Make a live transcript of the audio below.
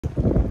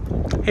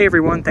Hey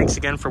everyone, thanks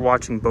again for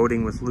watching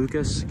Boating with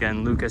Lucas.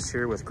 Again, Lucas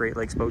here with Great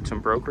Lakes Boats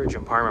and Brokerage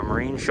in Parma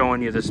Marine,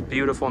 showing you this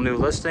beautiful new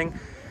listing,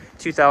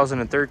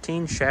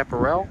 2013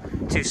 Chaparral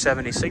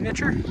 270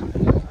 Signature.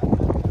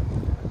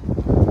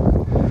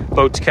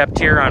 Boat's kept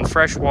here on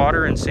fresh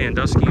water in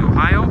Sandusky,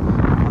 Ohio.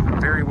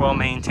 Very well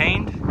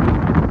maintained.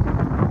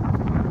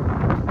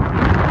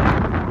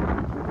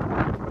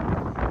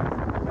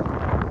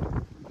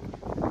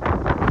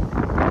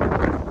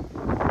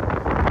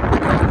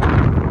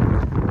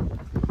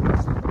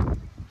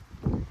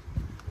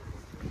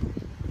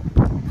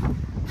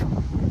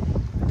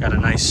 Got a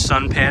nice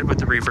sun pad with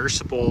the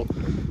reversible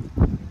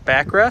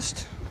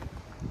backrest.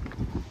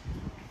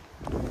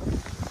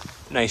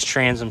 Nice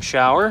transom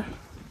shower.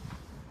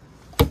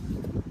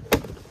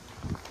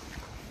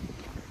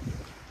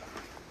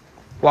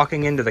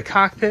 Walking into the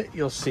cockpit,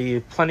 you'll see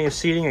plenty of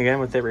seating, again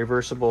with that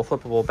reversible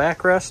flippable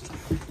backrest.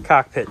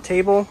 Cockpit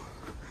table,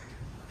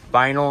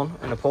 vinyl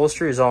and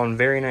upholstery is all in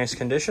very nice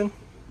condition.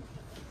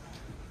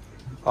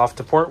 Off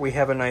to port, we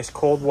have a nice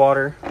cold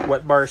water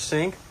wet bar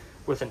sink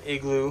with an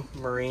Igloo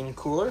marine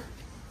cooler.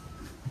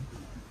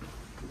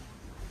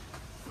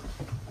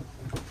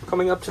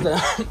 Coming up to the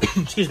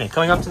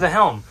coming up to the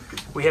helm,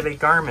 we have a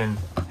Garmin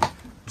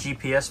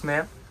GPS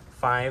map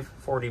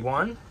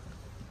 541.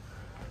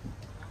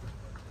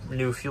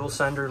 New fuel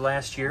sender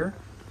last year.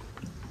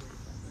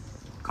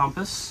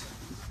 Compass,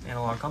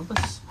 analog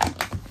compass,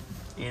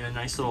 and a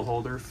nice little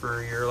holder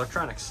for your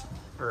electronics,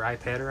 or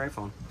iPad or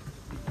iPhone.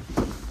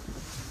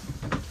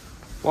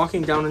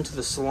 Walking down into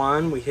the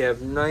salon, we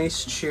have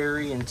nice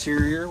cherry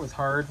interior with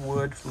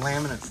hardwood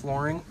laminate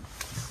flooring.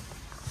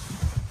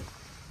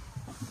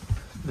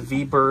 The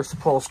V-berth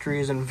upholstery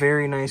is in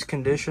very nice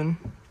condition.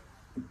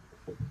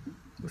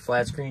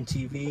 Flat screen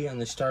TV on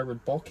the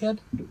starboard bulkhead.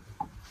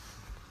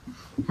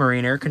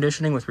 Marine air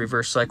conditioning with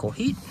reverse cycle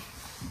heat.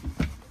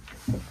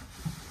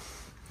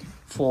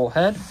 Full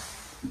head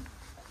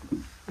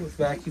with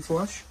vacuum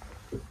flush.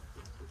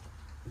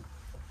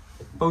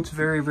 Boat's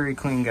very, very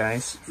clean,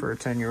 guys, for a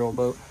 10-year-old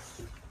boat.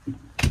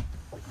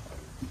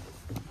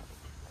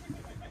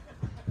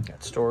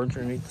 Got storage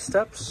underneath the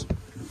steps,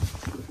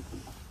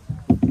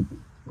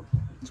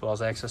 as well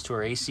as access to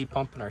our AC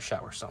pump and our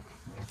shower sump.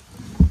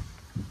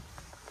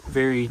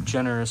 Very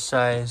generous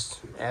sized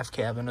aft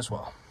cabin as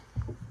well.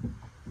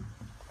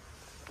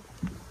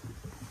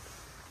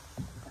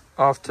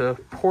 Off to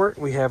port,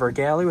 we have our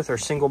galley with our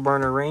single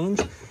burner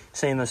range,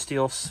 stainless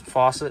steel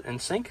faucet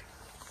and sink.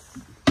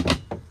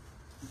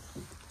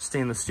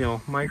 Stainless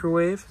steel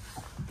microwave.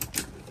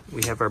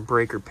 We have our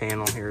breaker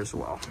panel here as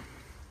well.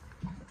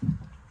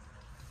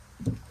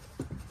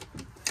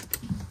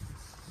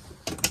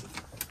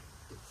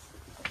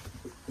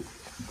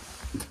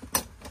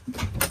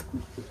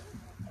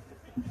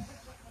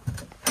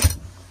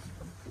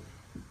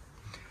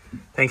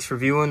 Thanks for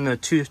viewing the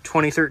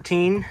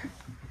 2013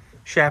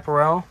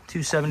 Chaparral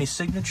 270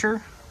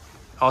 Signature.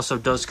 Also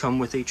does come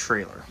with a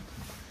trailer.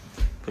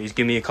 Please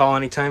give me a call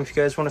anytime if you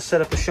guys want to set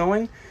up a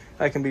showing.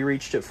 I can be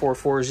reached at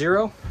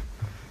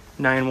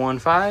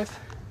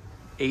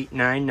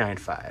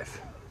 440-915-8995.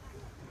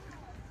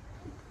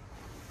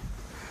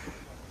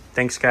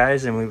 Thanks,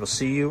 guys, and we will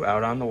see you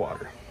out on the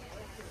water.